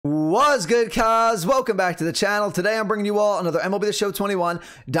What's good, cuz? Welcome back to the channel. Today I'm bringing you all another MLB The Show 21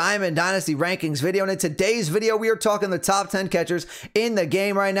 Diamond Dynasty rankings video, and in today's video we are talking the top 10 catchers in the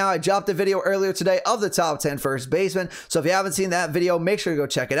game right now. I dropped a video earlier today of the top 10 first basemen, so if you haven't seen that video, make sure to go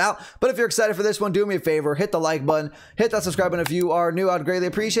check it out. But if you're excited for this one, do me a favor, hit the like button, hit that subscribe button if you are new. I'd greatly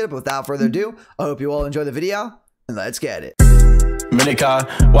appreciate it. But without further ado, I hope you all enjoy the video, and let's get it.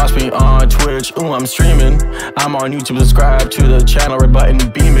 Minika, watch me on Twitch, ooh, I'm streaming. I'm on YouTube, subscribe to the channel, red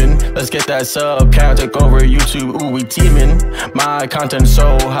button beaming. Let's get that sub count, take over YouTube, ooh, we teaming. My content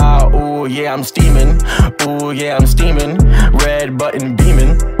so hot, ooh, yeah, I'm steaming. Ooh, yeah, I'm steaming, red button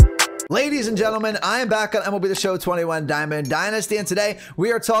beaming. Ladies and gentlemen, I am back on MLB The Show 21 Diamond Dynasty, and today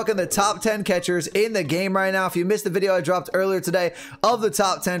we are talking the top 10 catchers in the game right now. If you missed the video I dropped earlier today of the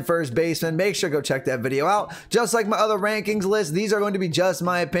top 10 first basemen, make sure to go check that video out. Just like my other rankings list, these are going to be just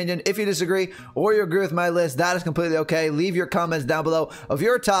my opinion. If you disagree or you agree with my list, that is completely okay. Leave your comments down below of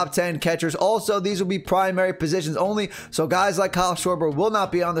your top 10 catchers. Also, these will be primary positions only, so guys like Kyle Schwarber will not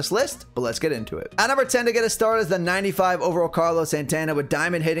be on this list, but let's get into it. At number 10 to get us started is the 95 overall Carlos Santana with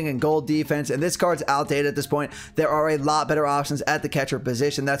diamond hitting and gold defense, and this card's outdated at this point. There are a lot better options at the catcher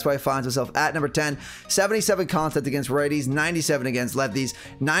position. That's why he finds himself at number 10. 77 contact against righties, 97 against lefties,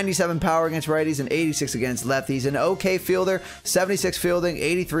 97 power against righties, and 86 against lefties. An okay fielder, 76 fielding,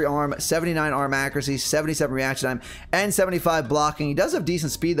 83 arm, 79 arm accuracy, 77 reaction time, and 75 blocking. He does have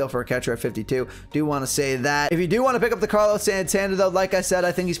decent speed though for a catcher at 52. Do want to say that. If you do want to pick up the Carlos Santana though, like I said,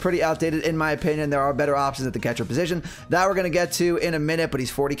 I think he's pretty outdated in my opinion. There are better options at the catcher position that we're going to get to in a minute, but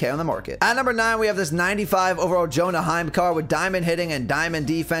he's 40K on the market. At number 9, we have this 95 overall Jonah Heim card with diamond hitting and diamond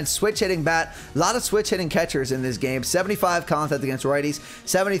defense, switch hitting bat. A lot of switch hitting catchers in this game. 75 contact against righties,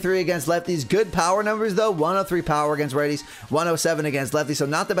 73 against lefties. Good power numbers though. 103 power against righties, 107 against lefties. So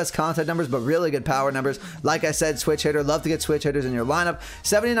not the best contact numbers, but really good power numbers. Like I said, switch hitter. Love to get switch hitters in your lineup.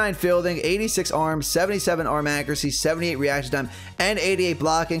 79 fielding, 86 arm, 77 arm accuracy, 78 reaction time, and 88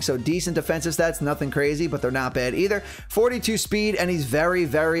 blocking. So decent defensive stats. Nothing crazy, but they're not bad either. 42 speed, and he's very,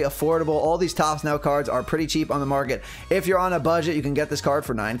 very affordable. All these Tops Now cards are pretty cheap on the market. If you're on a budget, you can get this card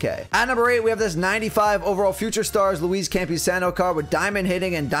for 9K. At number 8, we have this 95 overall Future Stars Luis Campusano card with diamond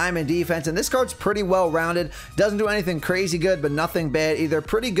hitting and diamond defense, and this card's pretty well rounded. Doesn't do anything crazy good, but nothing bad either.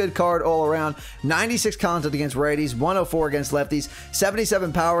 Pretty good card all around. 96 contact against righties, 104 against lefties,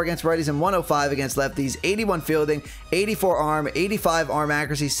 77 power against righties, and 105 against lefties. 81 fielding, 84 arm, 85 arm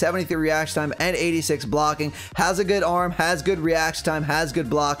accuracy, 73 reaction time, and 86 blocking. Has a good arm, has good reaction time, has good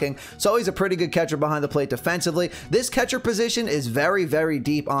blocking. So he's a pretty good catcher behind the plate defensively. This catcher position is very, very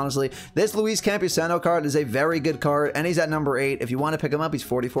deep, honestly. This Luis Campusano card is a very good card, and he's at number 8. If you want to pick him up, he's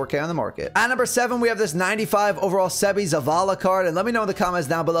 44K on the market. At number 7, we have this 95 overall Sebi Zavala card, and let me know in the comments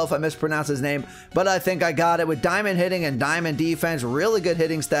down below if I mispronounced his name, but I think I got it. With diamond hitting and diamond defense, really good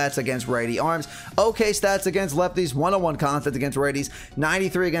hitting stats against righty arms, okay stats against lefties, 101 contact against righties,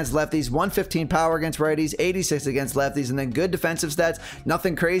 93 against lefties, 115 power against righties, 86 against lefties, and then good defensive stats.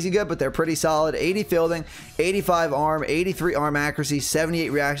 Nothing crazy good, but they're pretty solid. 80 fielding, 85 arm, 83 arm accuracy, 78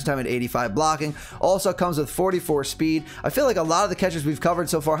 reaction time, and 85 blocking. Also comes with 44 speed. I feel like a lot of the catchers we've covered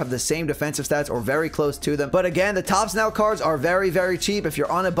so far have the same defensive stats or very close to them. But again, the Tops Now cards are very, very cheap. If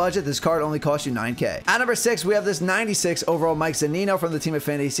you're on a budget, this card only costs you 9K. At number 6, we have this 96 overall Mike Zunino from the Team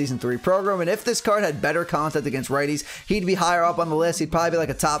Affinity Season 3 program. And if this card had better contact against righties, he'd be higher up on the list. He'd probably be like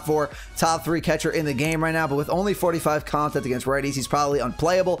a top 4, top 3 catcher in the game right now. But with only 45 contact against righties, he's probably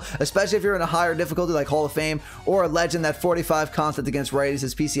unplayable, especially if you're in a higher difficulty like Hall of Fame or a legend. That 45 contact against righties,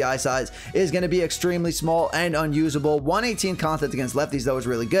 his PCI size is going to be extremely small and unusable. 118 contact against lefties though is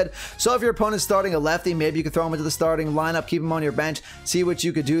really good. So if your opponent's starting a lefty, maybe you could throw him into the starting lineup, keep him on your bench, see what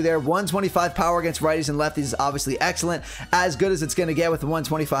you could do there. 125 power against righties and lefties is obviously excellent, as good as it's going to get with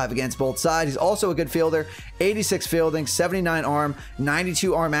 125 against both sides. He's also a good fielder. 86 fielding, 79 arm,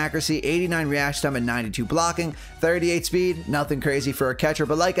 92 arm accuracy, 89 reaction time, and 92 blocking. 38 speed, nothing crazy for a catcher,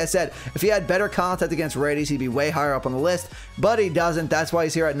 but like I said, if he had better contact against righties, he'd be way higher up on the list, but he doesn't. That's why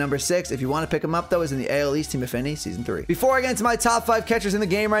he's here at number 6. If you want to pick him up though, is in the AL East Team Affinity Season 3. Before I get into my top 5 catchers in the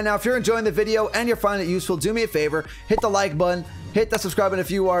game right now, if you're enjoying the video and you're finding it useful, do me a favor, hit the like button, hit that subscribe button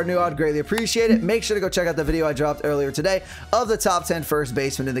if you are new. I'd greatly appreciate it. Make sure to go check out the video I dropped earlier today of the top 10 first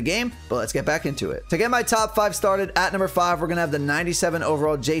basemen in the game, but let's get back into it. To get my top 5 started, at number 5, we're going to have the 97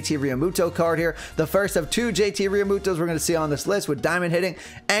 overall JT Realmuto card here. The first of 2 JT Realmutos we're going to see on this list with diamond hitting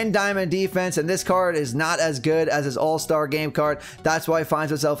and diamond defense, and this card is not as good as his all-star game card. That's why he finds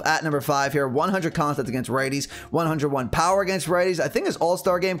himself at number 5 here. 100 contact against righties, 101 power against righties. I think his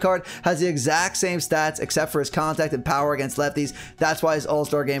all-star game card has the exact same stats except for his contact and power against lefties. That's why his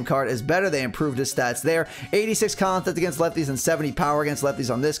All-Star Game card is better. They improved his stats there. 86 contact against lefties and 70 power against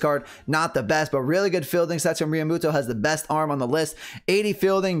lefties on this card. Not the best, but really good fielding stats from Realmuto. Has the best arm on the list. 80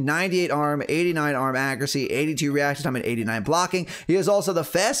 fielding, 98 arm, 89 arm accuracy, 82 reaction time, and 89 blocking. He is also the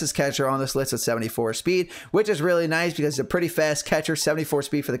fastest catcher on this list at 74 speed, which is really nice because he's a pretty fast catcher. 74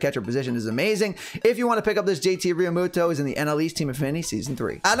 speed for the catcher position is amazing. If you want to pick up this JT Realmuto, he's in the NL East Team Affinity Season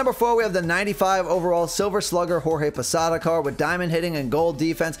 3. At number 4, we have the 95 overall Silver Slugger Jorge Posada card with diamond hitting and gold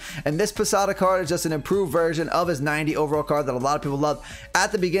defense. And this Posada card is just an improved version of his 90 overall card that a lot of people loved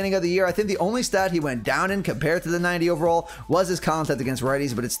at the beginning of the year. I think the only stat he went down in compared to the 90 overall was his contact against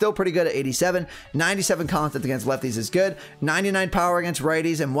righties, but it's still pretty good at 87. 97 contact against lefties is good. 99 power against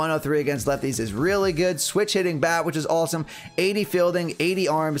righties and 103 against lefties is really good. Switch hitting bat, which is awesome. 80 fielding, 80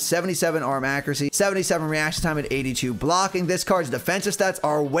 arm, 77 arm accuracy, 77 reaction time, and 82 blocking. This card's defensive stats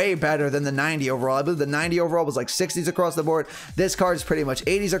are way better than the 90 overall. I believe the 90 overall was like 60s across the board. This card is pretty much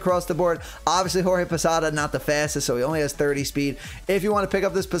 80s across the board. Obviously, Jorge Posada, not the fastest, so he only has 30 speed. If you want to pick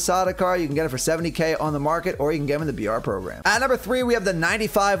up this Posada card, you can get it for $70K on the market, or you can get him in the BR program. At number 3, we have the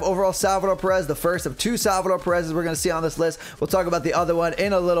 95 overall Salvador Perez, the first of 2 Salvador Perez's we're going to see on this list. We'll talk about the other one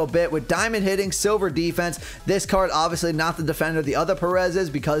in a little bit. With diamond hitting, silver defense, this card obviously not the defender the other Perez is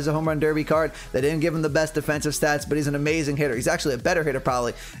because it's a home run derby card. They didn't give him the best defensive stats, but he's an amazing hitter. He's actually a better hitter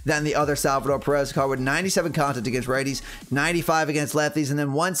probably than the other Salvador Perez card with 97 contact against righties, 95 against lefties, and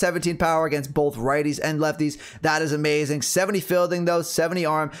then 117 power against both righties and lefties. That is amazing. 70 fielding though, 70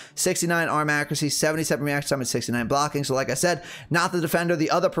 arm, 69 arm accuracy, 77 reaction time, and 69 blocking. So like I said, not the defender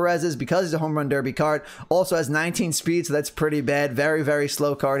the other Perez is because he's a home run derby card. Also has 19 speed, so that's pretty bad. Very, very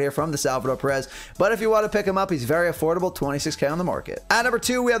slow card here from the Salvador Perez. But if you want to pick him up, he's very affordable, 26K on the market. At number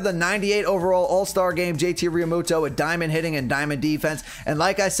 2, we have the 98 overall All-Star Game JT Realmuto with diamond hitting and diamond defense. And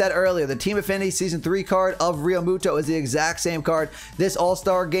like I said earlier, the Team Affinity Season 3 card of Realmuto is the exact same card this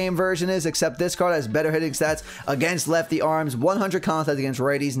All-Star Game version is, except this card has better hitting stats against lefty arms, 100 contact against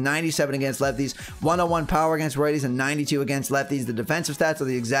righties, 97 against lefties, 101 power against righties, and 92 against lefties. The defensive stats are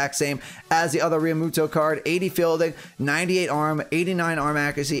the exact same as the other Realmuto card. 80 fielding, 98 arm, 89 arm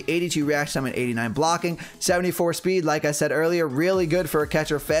accuracy, 82 reaction time, and 89 blocking, 74 speed. Like I said earlier, really good for a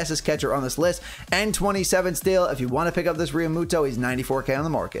catcher, fastest catcher on this list, and 27 steal. If you want to pick up this Realmuto, he's 94K on the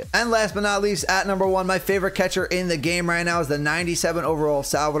market. And last but not least, at number 1, my favorite catcher in the game right now is the 97 overall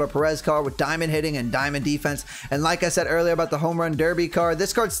Salvador Perez card with diamond hitting and diamond defense. And like I said earlier about the home run derby card,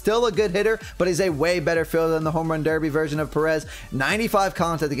 this card's still a good hitter, but he's a way better fielder than the home run derby version of Perez. 95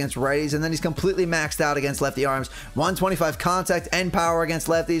 contact against righties, and then he's completely maxed out against lefty arms. 125 contact and power against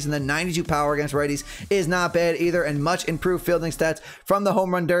lefties, and then 92 power against righties is not bad either, and much improved fielding stats from the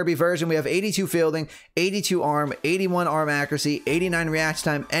home run derby version. We have 82 fielding, 82 arm, 81 arm accuracy, 89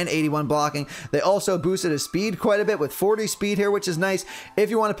 reaction time, and 81 blocking. They also boosted his speed quite a bit with 40 speed here, which is nice. If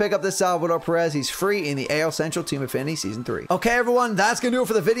you want to pick up this Salvador Perez, he's free in the AL Central Team Affinity Season 3. Okay, everyone, that's going to do it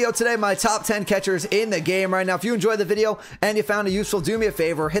for the video today. My top 10 catchers in the game right now. If you enjoyed the video and you found it useful, do me a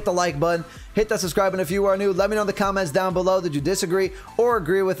favor, hit the like button, hit that subscribe button if you are new. Let me know in the comments down below, did you disagree or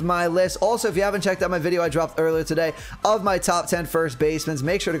agree with my list? Also, if you haven't checked out my video I dropped earlier today of my top 10 first basemen,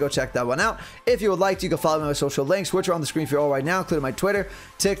 make sure to go check that one out. If you would like to, you can follow me on my social links, which are on the screen for you all right now, including my Twitter,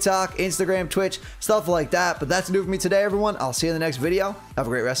 TikTok, Instagram, Twitch, stuff like that. But that's new for me today, everyone. I'll see you in the next video. Have a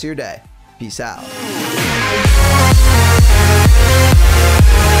great rest of your day. Peace out.